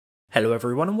Hello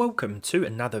everyone and welcome to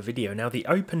another video. Now the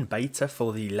open beta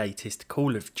for the latest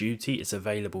Call of Duty is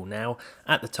available now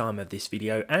at the time of this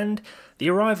video, and the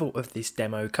arrival of this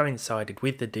demo coincided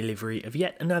with the delivery of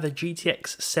yet another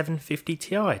GTX 750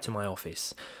 Ti to my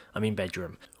office.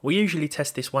 Bedroom. We usually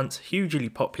test this once hugely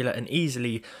popular and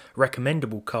easily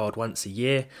recommendable card once a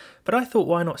year, but I thought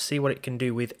why not see what it can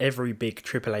do with every big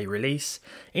AAA release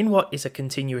in what is a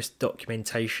continuous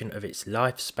documentation of its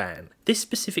lifespan. This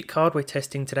specific card we're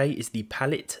testing today is the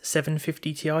Palit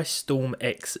 750 Ti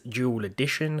StormX Dual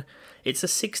Edition. It's a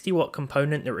 60 watt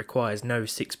component that requires no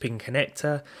 6-pin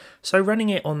connector, so running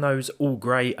it on those all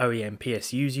grey OEM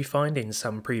PSUs you find in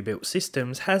some pre-built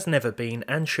systems has never been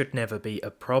and should never be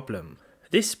a problem.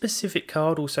 This specific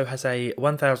card also has a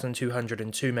 1202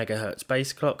 MHz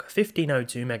base clock,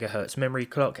 1502 MHz memory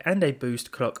clock and a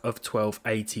boost clock of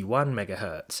 1281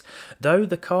 MHz, though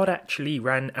the card actually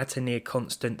ran at a near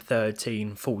constant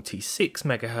 1346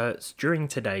 MHz during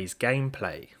today's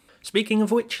gameplay. Speaking of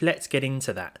which, let's get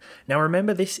into that. Now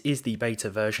remember, this is the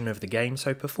beta version of the game,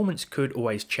 so performance could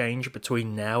always change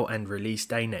between now and release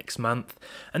day next month,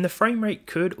 and the frame rate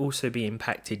could also be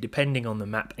impacted depending on the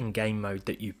map and game mode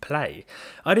that you play.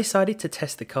 I decided to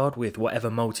test the card with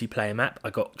whatever multiplayer map I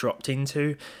got dropped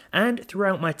into, and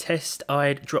throughout my test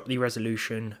I'd drop the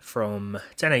resolution from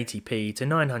 1080p to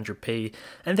 900p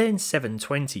and then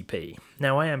 720p.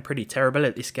 Now I am pretty terrible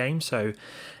at this game, so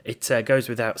it goes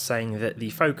without saying that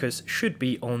the focus should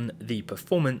be on the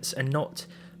performance and not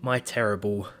my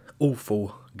terrible,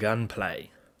 awful gunplay.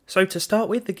 So to start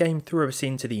with, the game threw us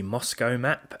into the Moscow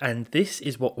map, and this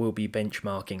is what we'll be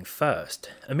benchmarking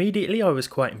first. Immediately I was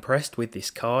quite impressed with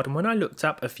this card, and when I looked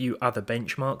up a few other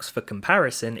benchmarks for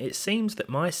comparison, it seems that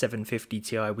my 750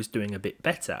 Ti was doing a bit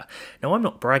better. Now I'm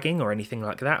not bragging or anything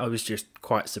like that, I was just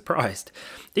quite surprised.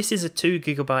 This is a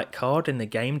 2GB card and the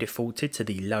game defaulted to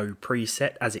the low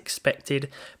preset as expected,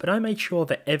 but I made sure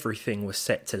that everything was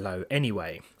set to low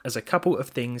anyway, as a couple of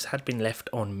things had been left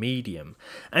on medium.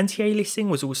 Anti-aliasing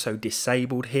was also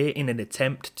disabled here in an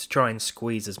attempt to try and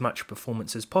squeeze as much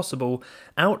performance as possible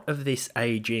out of this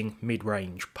aging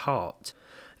mid-range part.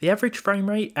 The average frame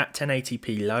rate at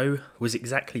 1080p low was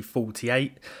exactly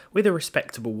 48, with a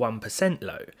respectable 1%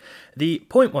 low. The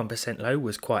 0.1% low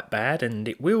was quite bad, and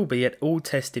it will be at all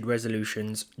tested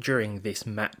resolutions during this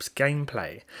map's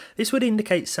gameplay. This would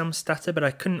indicate some stutter, but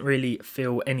I couldn't really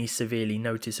feel any severely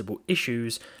noticeable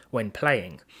issues when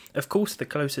playing. Of course, the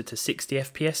closer to 60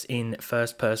 FPS in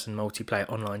first-person multiplayer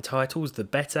online titles, the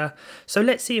better, so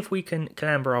let's see if we can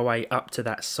clamber our way up to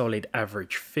that solid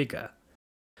average figure.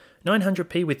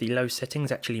 900p with the low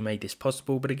settings actually made this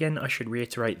possible, but again I should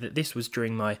reiterate that this was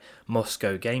during my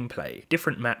Moscow gameplay.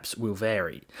 Different maps will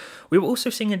vary. We were also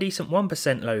seeing a decent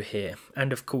 1% low here,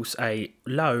 and of course a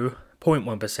low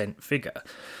 0.1% figure.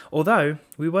 Although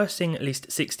we were seeing at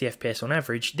least 60 FPS on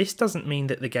average, this doesn't mean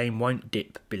that the game won't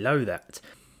dip below that.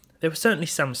 There were certainly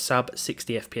some sub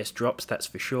 60 FPS drops, that's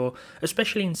for sure,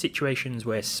 especially in situations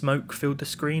where smoke filled the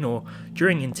screen or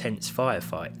during intense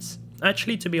firefights.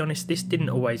 Actually, to be honest, this didn't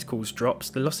always cause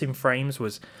drops. The loss in frames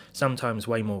was sometimes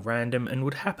way more random and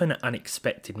would happen at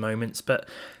unexpected moments, but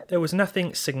there was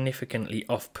nothing significantly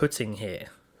off-putting here.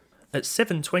 At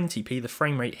 720p, the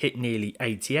frame rate hit nearly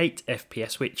 88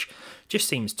 FPS, which just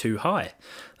seems too high.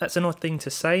 That's an odd thing to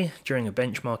say during a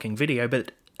benchmarking video,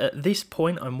 but at this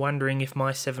point I'm wondering if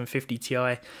my 750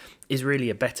 Ti is really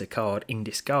a better card in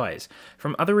disguise.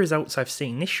 From other results I've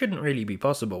seen, this shouldn't really be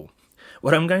possible.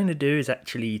 What I'm going to do is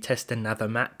actually test another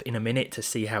map in a minute to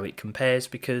see how it compares,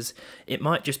 because it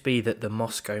might just be that the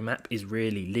Moscow map is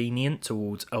really lenient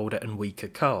towards older and weaker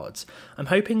cards. I'm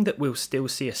hoping that we'll still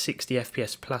see a 60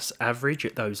 FPS plus average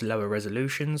at those lower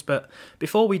resolutions, but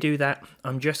before we do that,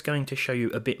 I'm just going to show you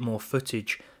a bit more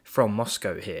footage from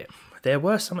Moscow here. There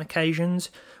were some occasions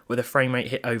where the frame rate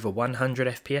hit over 100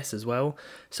 FPS as well,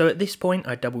 so at this point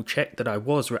I double checked that I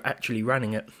was actually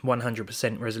running at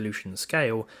 100% resolution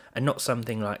scale and not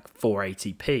something like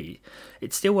 480p.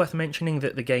 It's still worth mentioning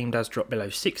that the game does drop below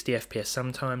 60 FPS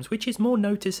sometimes, which is more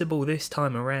noticeable this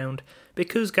time around,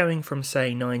 because going from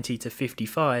say 90 to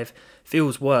 55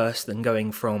 feels worse than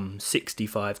going from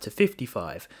 65 to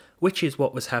 55, which is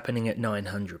what was happening at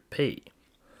 900p.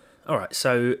 Alright,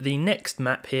 so the next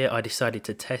map here I decided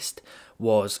to test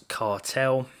was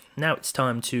Cartel. Now it's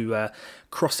time to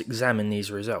cross-examine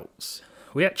these results.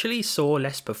 We actually saw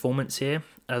less performance here,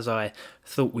 as I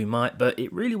thought we might, but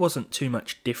it really wasn't too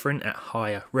much different at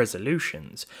higher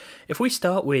resolutions. If we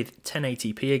start with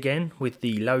 1080p again, with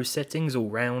the low settings all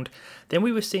round, then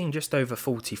we were seeing just over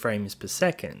 40 frames per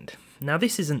second. Now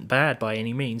this isn't bad by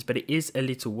any means, but it is a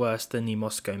little worse than the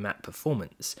Moscow map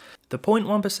performance. The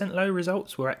 0.1% low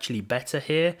results were actually better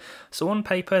here, so on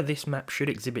paper this map should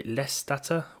exhibit less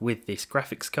stutter with this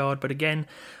graphics card, but again,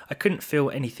 I couldn't feel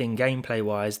anything gameplay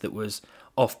wise that was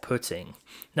off-putting.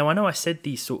 Now I know I said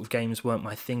these sort of games weren't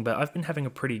my thing, but I've been having a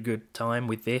pretty good time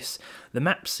with this. The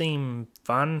maps seem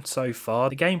fun so far,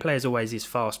 the gameplay as always is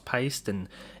fast-paced and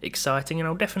exciting, and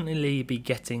I'll definitely be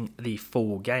getting the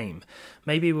full game.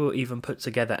 Maybe we'll even put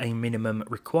together a minimum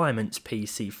requirements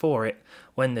PC for it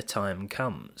when the time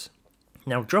comes.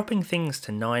 Now dropping things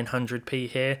to 900p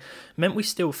here meant we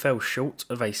still fell short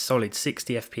of a solid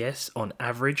 60 FPS on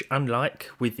average,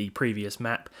 unlike with the previous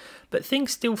map, but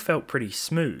things still felt pretty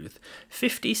smooth.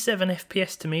 57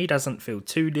 FPS to me doesn't feel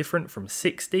too different from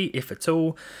 60 if at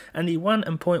all, and the 1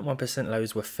 and 0.1%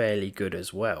 lows were fairly good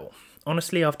as well.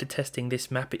 Honestly, after testing this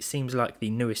map, it seems like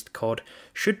the newest COD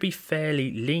should be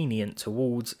fairly lenient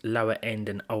towards lower end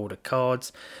and older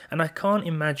cards, and I can't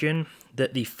imagine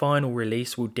that the final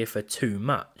release will differ too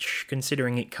much,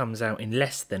 considering it comes out in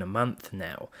less than a month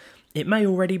now. It may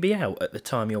already be out at the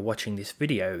time you're watching this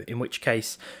video, in which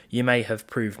case you may have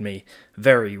proved me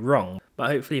very wrong, but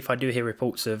hopefully if I do hear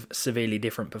reports of severely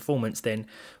different performance, then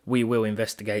we will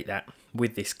investigate that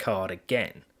with this card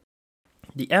again.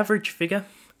 The average figure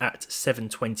at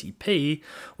 720p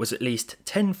was at least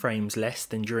 10 frames less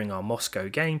than during our Moscow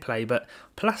gameplay, but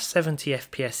plus 70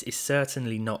 FPS is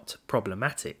certainly not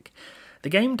problematic. The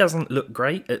game doesn't look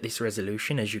great at this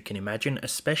resolution, as you can imagine,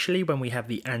 especially when we have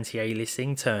the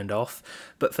anti-aliasing turned off,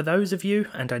 but for those of you,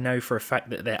 and I know for a fact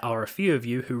that there are a few of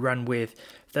you who run with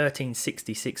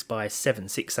 1366 by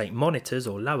 768 monitors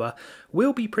or lower,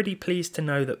 will be pretty pleased to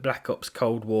know that Black Ops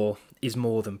Cold War is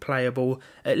more than playable,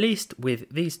 at least with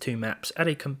these two maps at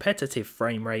a competitive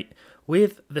frame rate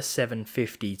with the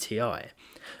 750 Ti.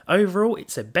 Overall,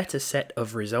 it's a better set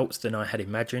of results than I had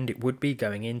imagined it would be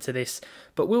going into this,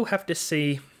 but we'll have to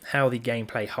see how the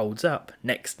gameplay holds up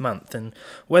next month and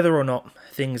whether or not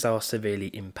things are severely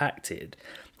impacted.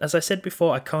 As I said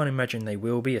before, I can't imagine they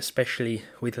will be, especially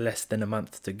with less than a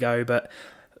month to go, but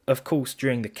of course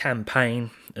during the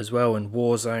campaign as well and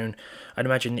Warzone, I'd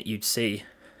imagine that you'd see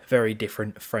very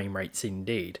different frame rates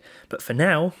indeed. But for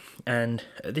now, and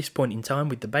at this point in time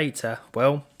with the beta,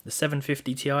 well, the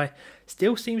 750 Ti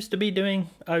still seems to be doing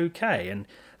okay, and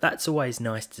that's always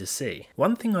nice to see.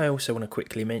 One thing I also want to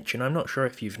quickly mention, I'm not sure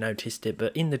if you've noticed it,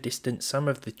 but in the distance some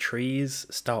of the trees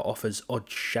start off as odd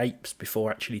shapes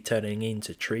before actually turning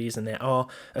into trees, and there are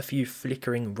a few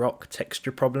flickering rock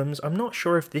texture problems. I'm not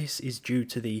sure if this is due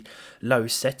to the low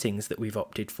settings that we've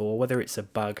opted for, whether it's a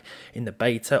bug in the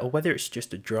beta or whether it's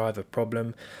just a driver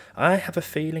problem. I have a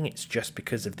feeling it's just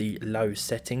because of the low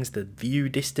settings. The view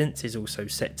distance is also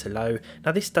set to low.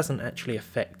 Now this doesn't actually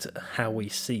affect how we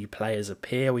see players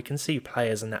appear. We can see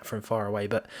players and that from far away,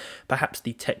 but perhaps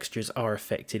the textures are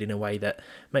affected in a way that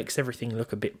makes everything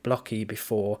look a bit blocky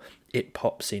before it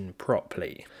pops in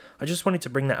properly. I just wanted to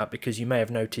bring that up because you may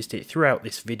have noticed it throughout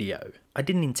this video. I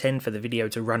didn't intend for the video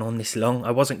to run on this long.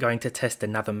 I wasn't going to test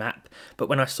another map, but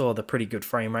when I saw the pretty good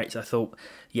frame rates, I thought,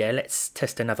 yeah, let's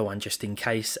test another one just in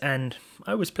case, and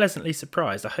I was pleasantly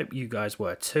surprised. I hope you guys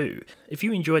were too. If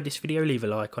you enjoyed this video, leave a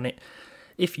like on it.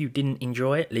 If you didn't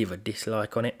enjoy it, leave a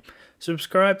dislike on it.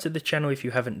 Subscribe to the channel if you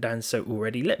haven't done so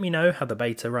already. Let me know how the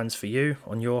beta runs for you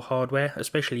on your hardware,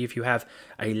 especially if you have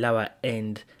a lower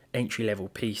end entry-level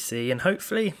PC, and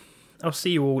hopefully I'll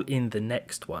see you all in the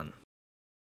next one.